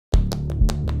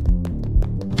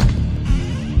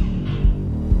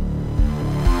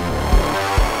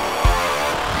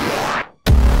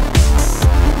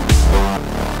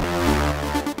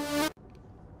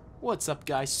What's up,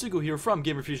 guys? Sugo here from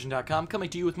GamerFusion.com, coming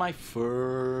to you with my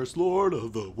first Lord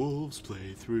of the Wolves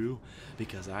playthrough.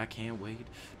 Because I can't wait.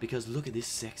 Because look at this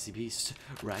sexy beast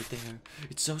right there.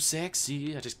 It's so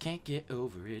sexy, I just can't get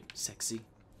over it. Sexy.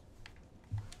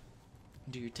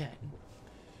 Do your tittin'.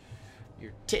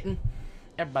 Your tittin'.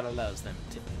 Everybody loves them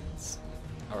tittins.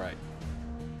 Alright.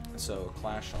 So,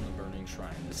 Clash on the Burning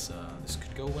Shrine. This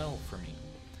could go well for me.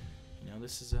 You know,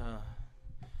 this is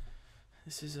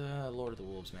Lord of the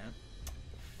Wolves, man.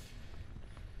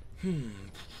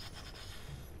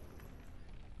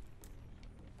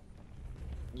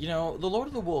 You know, the Lord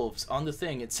of the Wolves, on the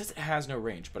thing, it says it has no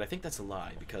range, but I think that's a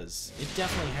lie, because it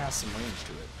definitely has some range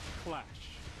to it. Clash.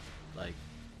 Like,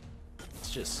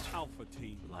 it's just Alpha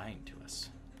team lying to us.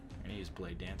 I'm gonna use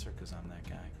Blade Dancer, because I'm that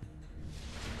guy.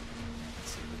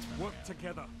 Let's see, let's run work around.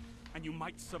 together, and you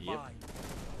might survive. Alright,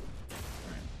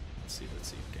 let's see,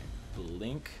 okay.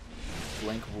 Blink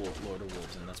Lord of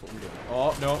Wolves, and that's what we're doing.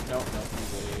 Oh, no,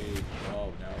 wait.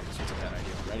 Oh, no, this was a bad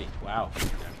idea already. Wow.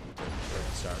 Where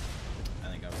to start? I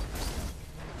think I was the first one.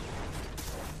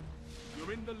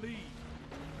 You're in the lead.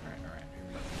 Alright, here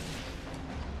we go.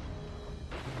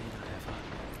 We may not have fun,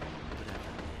 but I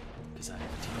love it, because I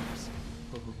have teams.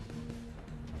 Oh,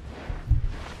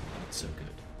 it's so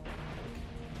good.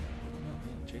 Oh,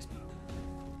 man, chase me.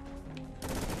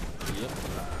 Yep,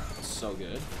 so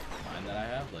good. Mine that I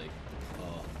have, like,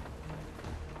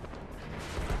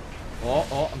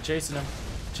 oh, I'm chasing him.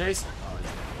 Chase. Oh,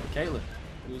 he's there. Caitlyn,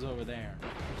 who's over there?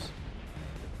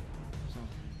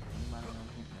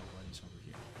 Nobody's over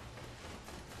here.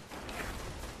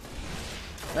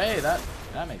 Hey,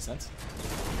 that makes sense.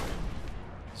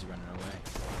 He's running away.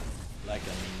 Like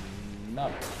a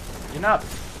nub. Get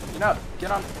up!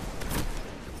 Get on!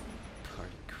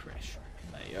 Party Crasher.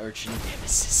 My arch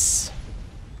nemesis.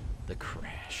 The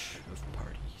crash of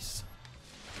parties.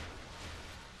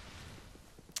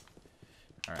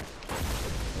 Alright.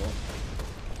 Well,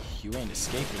 you ain't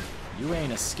escaping. You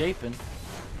ain't escaping.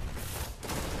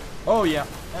 Oh, yeah.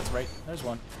 That's right. There's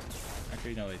one.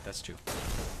 Actually, no, wait. That's two.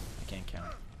 I can't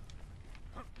count.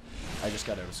 I just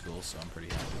got out of school, so I'm pretty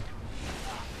happy.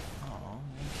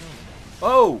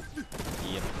 Oh!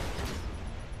 Yep.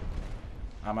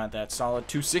 I'm at that solid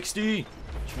 260,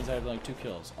 which means I have like 2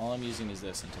 kills. All I'm using is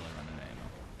this until I run out of ammo.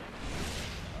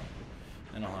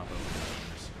 Then I'll hop over.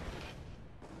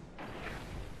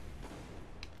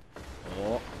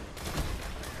 Oh.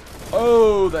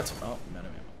 Oh, that's... Oh, I'm out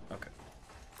of ammo. Okay.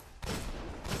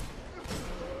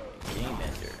 Game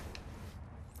ender.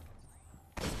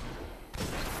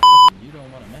 You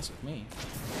don't want to mess with me.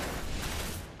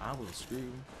 I will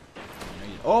screw.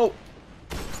 Oh!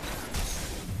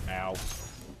 Ow. Is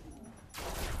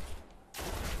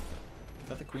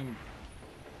that the queen?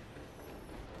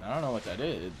 I don't know what that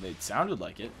is. It sounded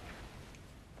like it.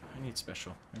 I need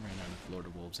special. I ran out of Lord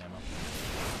of Wolves ammo.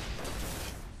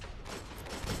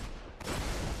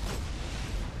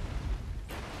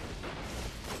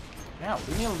 Now,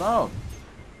 leave me alone.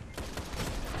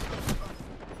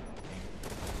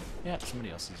 Yeah,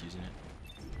 somebody else is using it.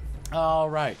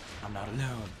 Alright, I'm not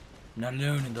alone. I'm not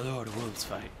alone in the Lord of Wolves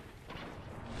fight.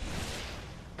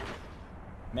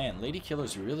 Man, Lady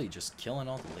Killer's really just killing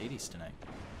all the ladies tonight.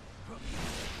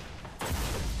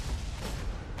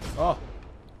 Oh!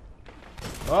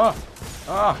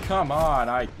 Oh, come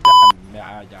on!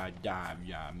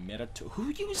 Minotaur. Who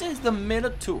uses the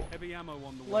Minotaur? Heavy ammo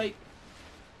on the way. Like,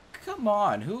 come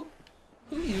on, who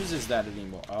uses that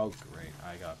anymore? Oh, great,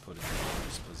 I got put in the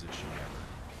worst position ever.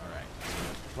 Alright, so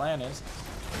the plan is...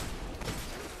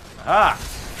 Aha!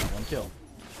 1 kill.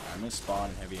 I'm gonna spawn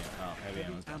heavy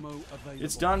ammo.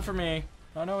 It's done for me.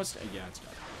 Oh no, it's... Yeah, it's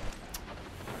done.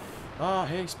 Oh,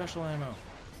 hey, special ammo.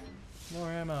 More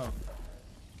ammo.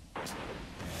 And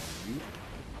you...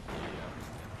 Yeah.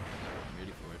 I'm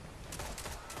ready for it.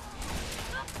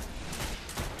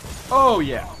 Oh,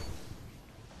 yeah.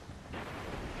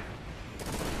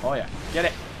 Oh, yeah. Get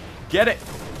it. Get it.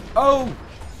 Oh!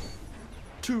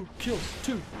 2 kills.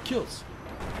 2 kills.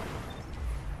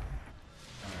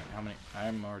 Alright, how many?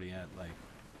 I'm already at, like,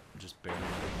 just barely on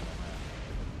that.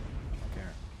 I don't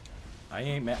care. I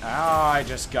ain't mad. Oh, I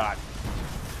just got.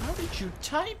 How did you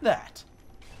type that?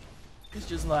 It's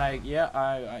just like,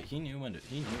 yeah, he knew when to.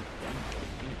 He knew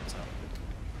what's up.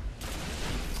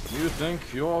 You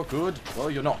think you're good? Well,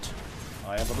 you're not.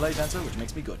 I have a Blade Dancer, which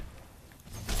makes me good.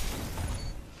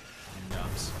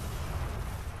 Nuts.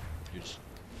 You're just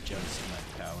jealous of my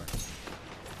power.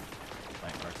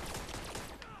 My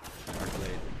arc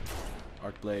blade.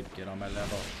 Arc blade, get on my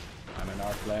level. I'm an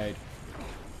arc blade.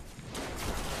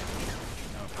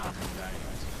 No, I'm gonna die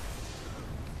anyways.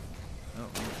 Oh,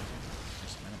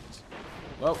 just enemies.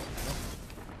 Whoa.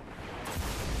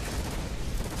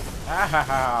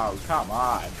 Ow, come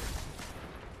on.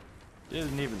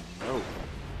 Didn't even know.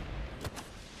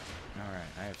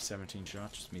 Alright, I have 17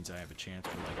 shots, which means I have a chance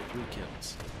for like 3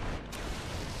 kills.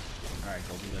 Alright,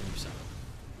 Golden Gun, you suck.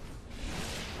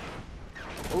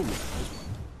 Oh, there's one.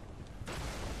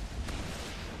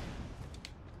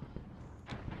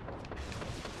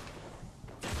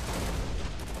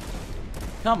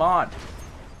 Come on!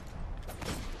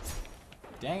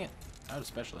 Dang it. Out of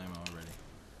special ammo already.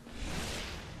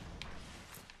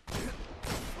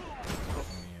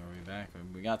 Are we back?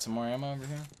 We got some more ammo over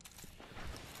here?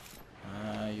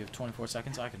 You have 24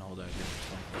 seconds? I can hold out here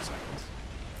for 24 seconds.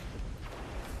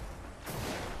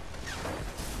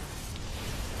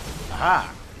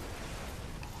 Aha!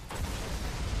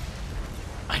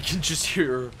 I can just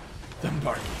hear them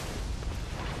barking.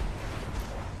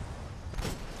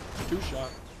 2 shot.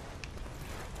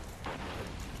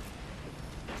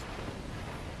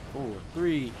 4,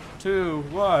 3, 2,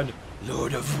 1.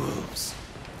 Lord of Wolves.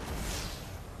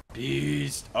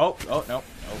 Beast. Oh, no, no.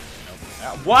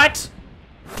 What?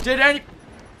 Did any...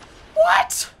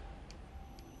 What?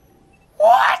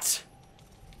 What?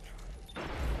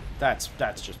 That's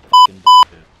just fucking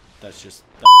bullshit. That's just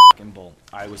fucking bull.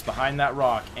 I was behind that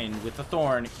rock, and with the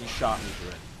thorn, he shot me through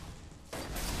it.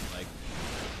 Like...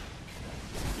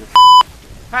 You're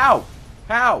How?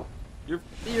 How? You're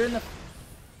in the...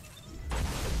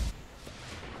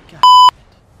 God.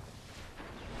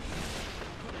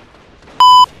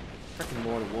 Frickin'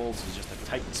 Lord of Wolves is just a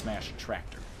Titan Smash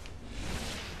tractor.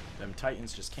 Them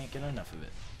Titans just can't get enough of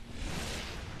it.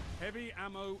 Heavy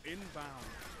ammo inbound.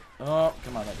 Oh,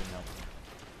 come on, that didn't help.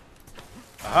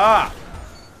 Aha!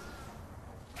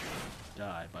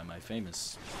 Die by my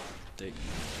famous date.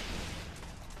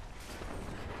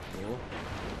 Cool.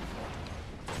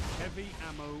 Heavy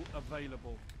ammo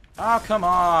available. Oh, come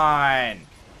on!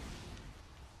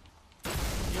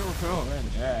 You're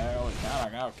ruined. Yeah, now I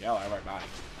gotta kill everybody.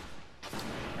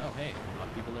 Oh, hey, a lot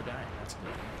of people are dying. That's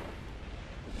good.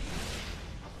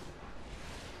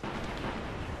 Oh,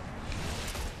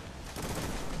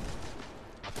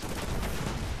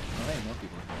 hey, more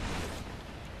people are dying.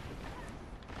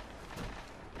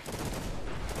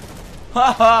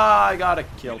 Haha! I got a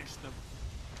kill.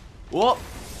 Whoop!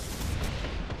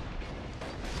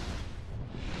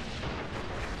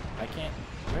 I can't.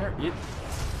 Where it?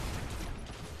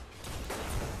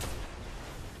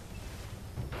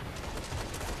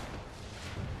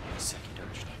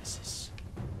 Secondary stasis.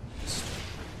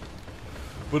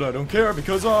 But I don't care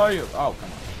because I. Oh,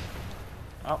 come on.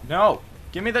 Oh, no!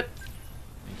 Give me the.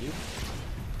 Thank you.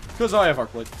 Because I have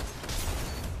Arclight.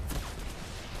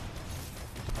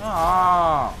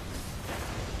 Ah!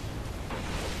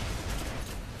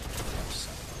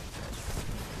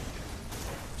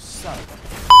 Son of a.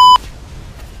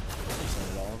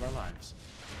 We've all of our lives.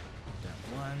 Down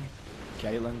 1.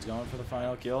 Caitlin's going for the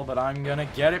final kill, but I'm gonna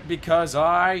get it because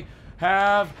I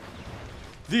have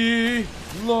the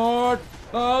Lord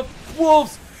of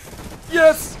Wolves.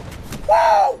 Yes!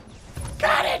 Woo!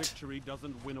 Got it! Victory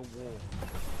doesn't win a war.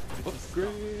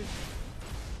 Upgrade.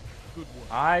 Good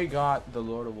work. I got the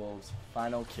Lord of Wolves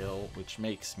final kill, which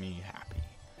makes me happy.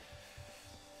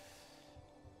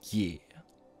 Yeah.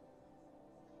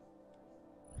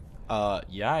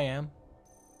 Yeah, I am.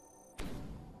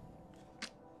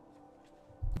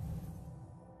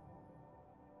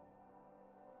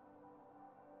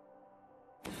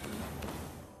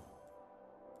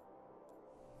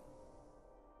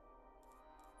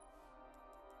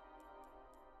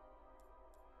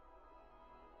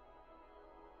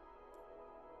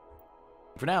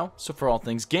 For now, so for all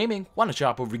things gaming, why not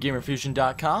shop over at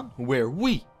GamerFusion.com, where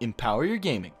we empower your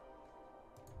gaming.